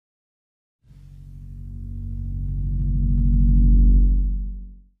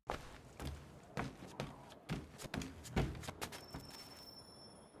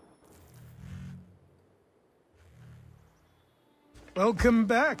Welcome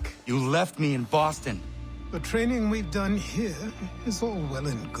back. You left me in Boston. The training we've done here is all well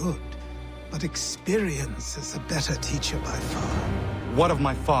and good, but experience is a better teacher by far. What of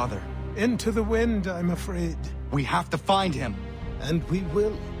my father? Into the wind, I'm afraid. We have to find him. And we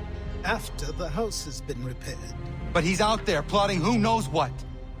will, after the house has been repaired. But he's out there plotting who knows what.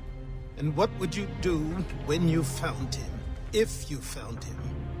 And what would you do when you found him? If you found him?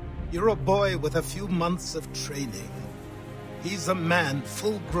 You're a boy with a few months of training. He's a man,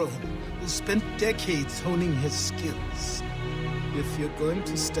 full-grown, who spent decades honing his skills. If you're going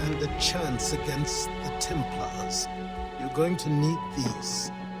to stand a chance against the Templars, you're going to need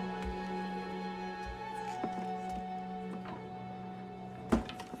these.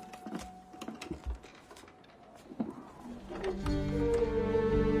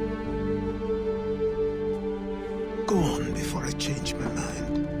 Go on before I change my mind.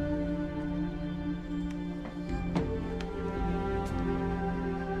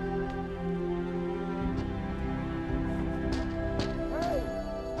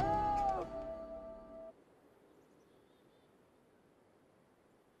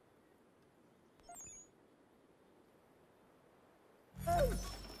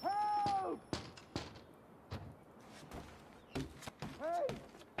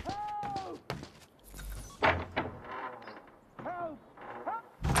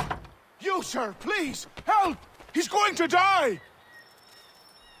 You, sir, please, help! He's going to die!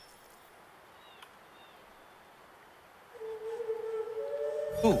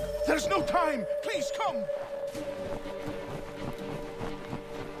 Who? There's no time! Please, come!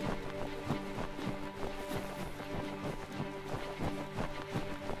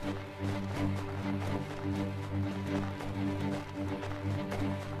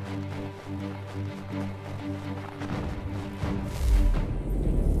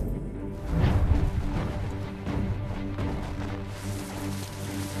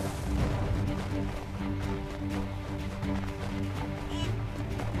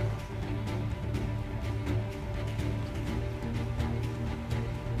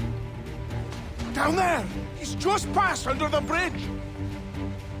 Down there! He's just passed under the bridge!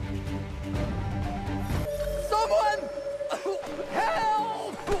 Someone!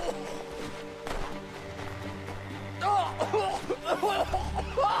 Help!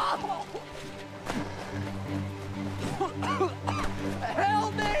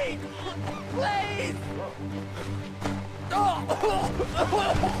 Help me! Please! Someone!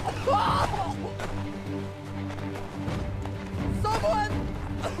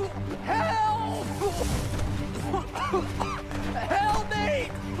 Help! Help me!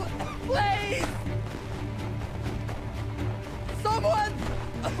 Please! Someone!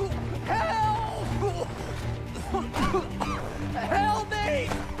 Help! Help me!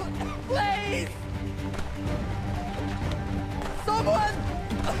 Please! Someone!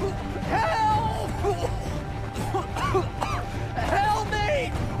 Help! Help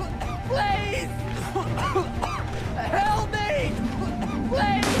me! Please! Help me!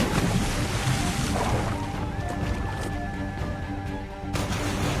 Please!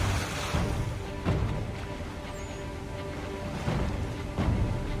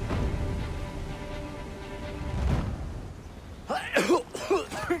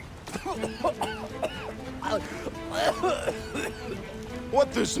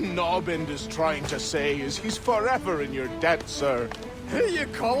 What this knobend is trying to say is he's forever in your debt, sir. Who you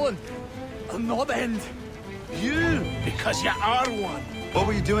calling? A knob end? You, because you are one. What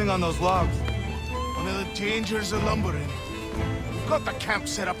were you doing on those logs? One of the dangers of lumbering. We've got the camp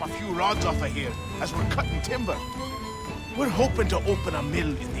set up a few rods off of here as we're cutting timber. We're hoping to open a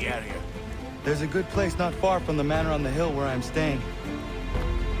mill in the area. There's a good place not far from the manor on the hill where I'm staying.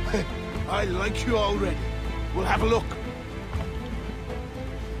 I like you already. We'll have a look.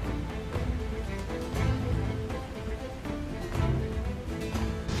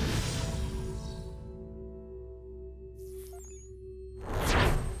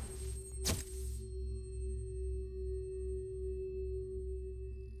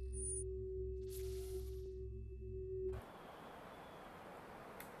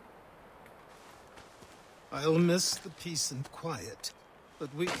 I'll miss the peace and quiet,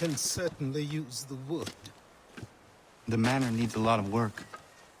 but we can certainly use the wood. The manor needs a lot of work.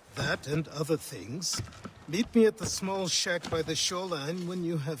 That and other things. Meet me at the small shack by the shoreline when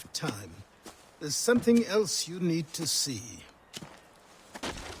you have time. There's something else you need to see.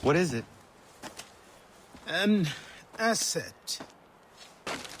 What is it? An asset.